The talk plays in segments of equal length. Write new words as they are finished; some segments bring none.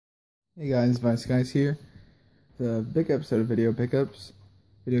Hey guys, Vice Guys here. The big episode of video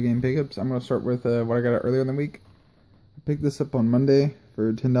game pickups. I'm gonna start with what I got earlier in the week. I picked this up on Monday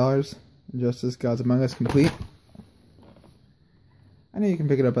for $10. Injustice: Gods Among Us Complete. I know you can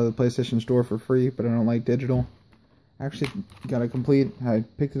pick it up at the PlayStation Store for free, but I don't like digital. I actually got it complete. I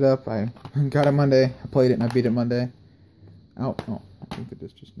picked it up. I got it Monday. I played it and I beat it Monday. Oh, I think it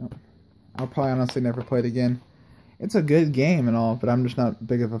is just no. I'll probably honestly never play it again. It's a good game and all, but I'm just not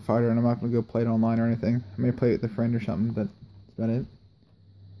big of a fighter, and I'm not going to go play it online or anything. I may play it with a friend or something, but that's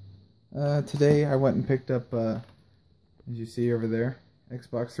about it. Today I went and picked up, as you see over there,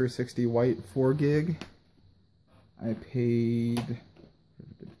 Xbox 360 white 4 gig. I paid,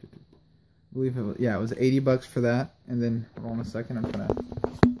 I believe it was $80 for that, and then, hold on a second, I'm going to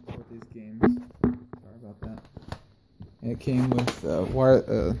put these games. Sorry about that. And it came with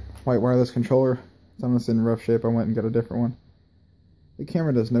white wireless controller. It's almost in rough shape. I went and got a different one. The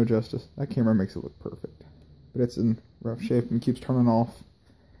camera does no justice. That camera makes it look perfect. But it's in rough shape and keeps turning off.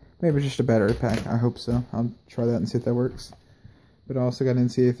 Maybe just a battery pack. I hope so. I'll try that and see if that works. But I also got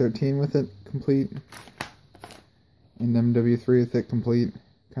NCAA 13 with it, complete. And MW3 with it, complete.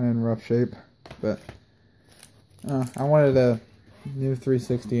 Kind of in rough shape. But I wanted a new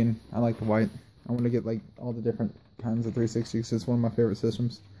 360 and I like the white. I want to get like all the different kinds of 360s because it's one of my favorite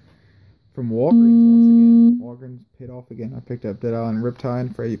systems. From Walgreens once again. Walgreens paid off again. I picked up Dead Island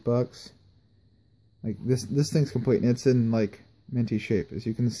Riptide for $8. Like this thing's complete and it's in like minty shape. As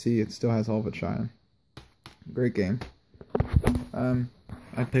you can see, it still has all of its shine. Great game.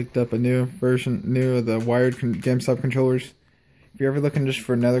 I picked up a new of the wired GameStop controllers. If you're ever looking just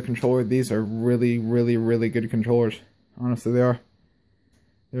for another controller, these are really, really, really good controllers. Honestly, they are.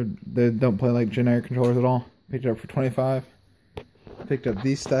 They don't play like generic controllers at all. Picked it up for $25. Picked up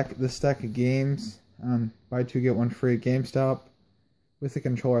this stack of games. Buy two get one free at GameStop. With the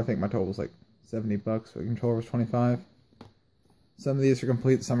controller, I think my total was like $70. But the controller was $25. Some of these are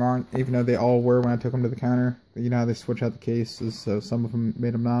complete, some aren't. Even though they all were when I took them to the counter. You know how they switch out the cases, so some of them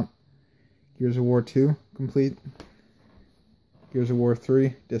made them not. Gears of War 2 complete. Gears of War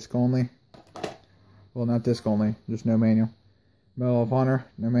 3 disc only. Well, not disc only, just no manual. Medal of Honor,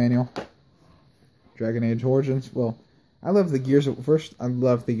 no manual. Dragon Age Origins, well. I love the Gears of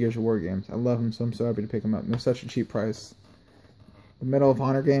War games. I love them, so I'm so happy to pick them up. And they're such a cheap price. The Medal of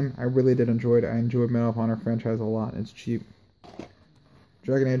Honor game, I really did enjoy it. I enjoyed Medal of Honor franchise a lot. It's cheap.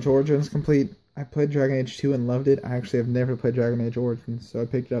 Dragon Age Origins complete. I played Dragon Age 2 and loved it. I actually have never played Dragon Age Origins, so I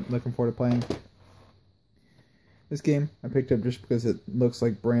picked it up looking forward to playing. This game, I picked up just because it looks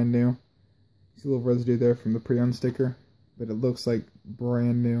like brand new. See a little residue there from the pre-owned sticker, but it looks like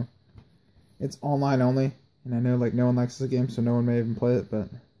brand new. It's online only. And I know like no one likes this game, so no one may even play it, but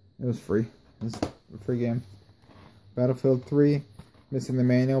it was free. It was a free game. Battlefield 3, missing the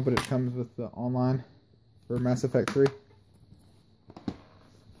manual, but it comes with the online for Mass Effect 3.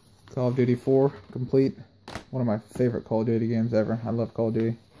 Call of Duty 4, complete. One of my favorite Call of Duty games ever. I love Call of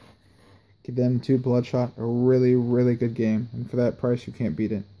Duty. Condemned 2 Bloodshot, a really, really good game. And for that price, you can't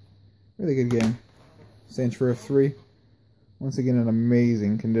beat it. Really good game. Saints Row 3, once again in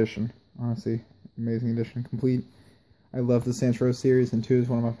amazing condition. Honestly. Amazing edition, complete. I love the Saints Row series, and 2 is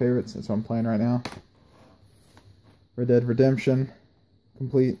one of my favorites. That's what I'm playing right now. Red Dead Redemption,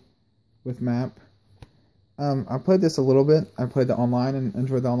 complete with map. I played this a little bit. I played the online and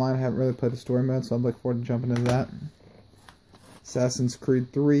enjoyed the online. I haven't really played the story mode, so I'm looking forward to jumping into that. Assassin's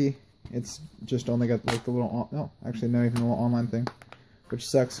Creed 3. It's just only got like the little, no, actually not even a little online thing, which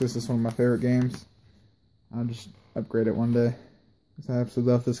sucks because it's one of my favorite games. I'll just upgrade it one day. I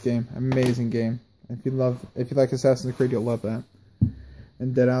absolutely love this game. Amazing game. If you like Assassin's Creed, you'll love that.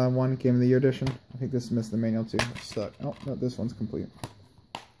 And Dead Island 1 Game of the Year edition. I think this missed the manual too. It sucked. Oh no, this one's complete.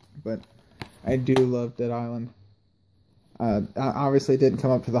 But I do love Dead Island. Obviously, it didn't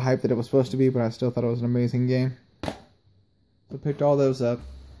come up to the hype that it was supposed to be, but I still thought it was an amazing game. So I picked all those up.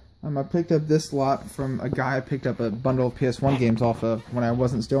 I picked up this lot from a guy I picked up a bundle of PS1 games off of when I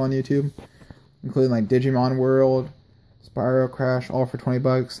wasn't still on YouTube, including like Digimon World, Spyro Crash, all for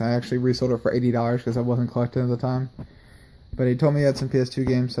 $20. I actually resold it for $80 because I wasn't collecting at the time. But he told me he had some PS2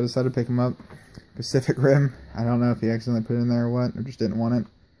 games, so I decided to pick him up. Pacific Rim, I don't know if he accidentally put it in there or what, or just didn't want it.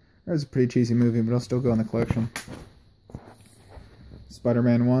 It was a pretty cheesy movie, but it'll still go in the collection.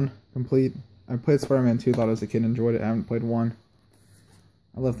 Spider-Man 1, complete. I played Spider-Man 2 a lot as a kid and enjoyed it. I haven't played 1.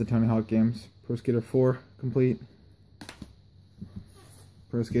 I love the Tony Hawk games. Pro Skater 4, complete.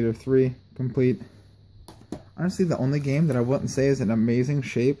 Pro Skater 3, complete. Honestly, the only game that I wouldn't say is in amazing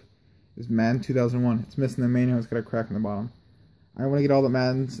shape is Madden 2001. It's missing the manual. It's got a crack in the bottom. I want to get all the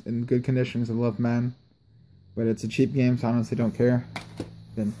Maddens in good condition because I love Madden. But it's a cheap game, so I honestly don't care.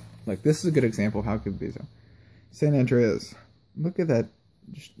 Then Like, this is a good example of how good these are. San Andreas. Look at that.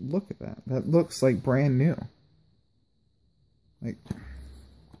 Just look at that. That looks like brand new. Like,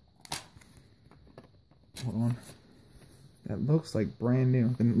 hold on. That looks like brand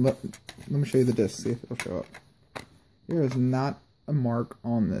new. Then let me show you the disc, see if it'll show up. There is not a mark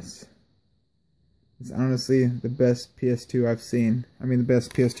on this. It's honestly the best PS2 I've seen. I mean, the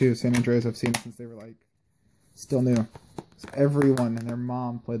best PS2 San Andreas I've seen since they were, like, still new. So everyone and their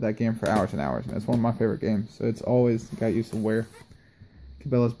mom played that game for hours and hours, and it's one of my favorite games. So it's always got used to wear.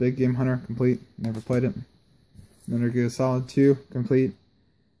 Cabela's Big Game Hunter, complete. Never played it. Metal Gear Solid 2, complete.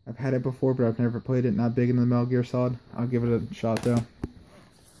 I've had it before, but I've never played it. Not big into the Metal Gear Solid. I'll give it a shot, though.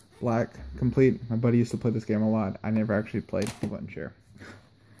 Black, complete. My buddy used to play this game a lot. I never actually played. He wouldn't share.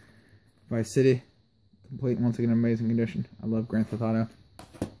 Vice City, complete. Once again, amazing condition. I love Grand Theft Auto.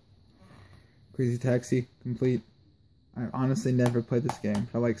 Crazy Taxi, complete. I honestly never played this game.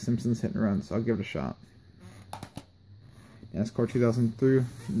 I like Simpsons Hit and Run, so I'll give it a shot. NASCAR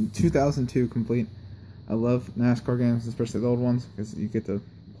 2002, complete. I love NASCAR games, especially the old ones, because you get to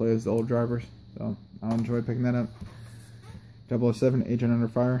play as the old drivers. So I'll enjoy picking that up. 007, Agent Under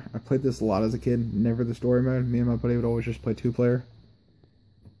Fire. I played this a lot as a kid. Never the story mode. Me and my buddy would always just play 2-player.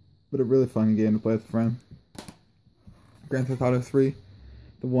 But a really fun game to play with a friend. Grand Theft Auto 3.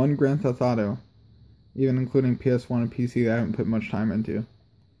 The one Grand Theft Auto, even including PS1 and PC, that I haven't put much time into.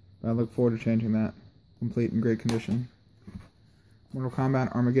 But I look forward to changing that. Complete in great condition. Mortal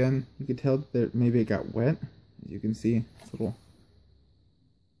Kombat Armageddon. You can tell that maybe it got wet. As you can see, it's a little...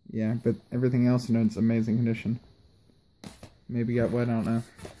 Yeah, but everything else in it's amazing condition. Maybe got wet, I don't know.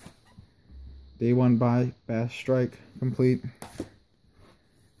 Day One by Bass Strike, complete.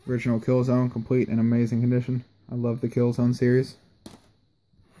 Original Killzone, complete in amazing condition. I love the Killzone series.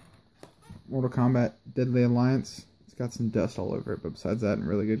 Mortal Kombat Deadly Alliance. It's got some dust all over it, but besides that, in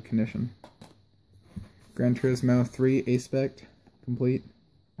really good condition. Gran Turismo 3 A-Spec, complete.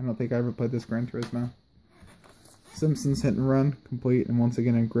 I don't think I ever played this Gran Turismo. Simpsons Hit and Run, complete, and once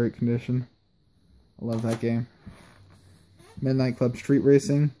again in great condition. I love that game. Midnight Club Street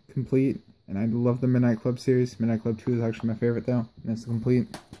Racing, complete, and I love the Midnight Club series. Midnight Club 2 is actually my favorite, though, and it's complete.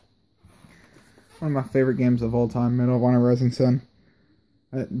 One of my favorite games of all time, Medal of Honor Rising Sun.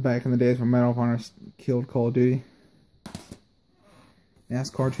 Back in the days when Medal of Honor killed Call of Duty.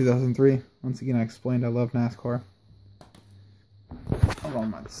 NASCAR 2003. Once again, I explained I love NASCAR. Hold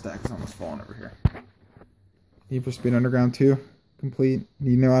on, my stack is almost falling over here. Need for Speed Underground 2, complete.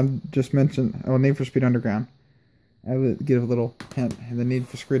 You know, I just mentioned, Need for Speed Underground. I would give a little hint. And the Need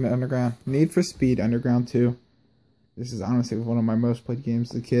for Speed Underground. Need for Speed Underground 2. This is honestly one of my most played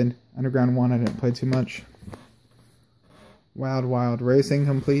games as a kid. Underground 1 I didn't play too much. Wild Wild Racing,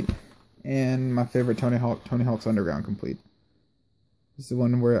 complete. And my favorite Tony Hawk's Underground, complete. This is the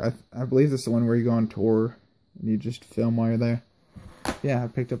one where, I believe this is the one where you go on tour and you just film while you're there. Yeah, I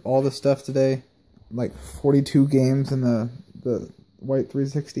picked up all this stuff today. Like 42 games in the white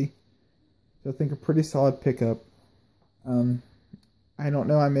 360. So I think a pretty solid pickup. I don't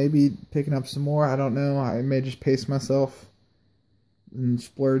know, I may be picking up some more. I don't know, I may just pace myself and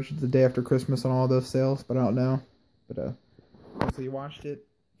splurge the day after Christmas on all those sales, but I don't know. But hopefully you watched it.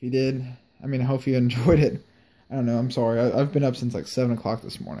 If you did, I mean, I hope you enjoyed it. I don't know, I'm sorry. I've been up since like 7 o'clock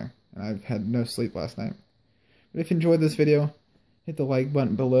this morning, and I've had no sleep last night. But if you enjoyed this video, hit the like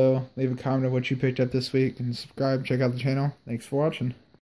button below, leave a comment of what you picked up this week, and subscribe, check out the channel. Thanks for watching.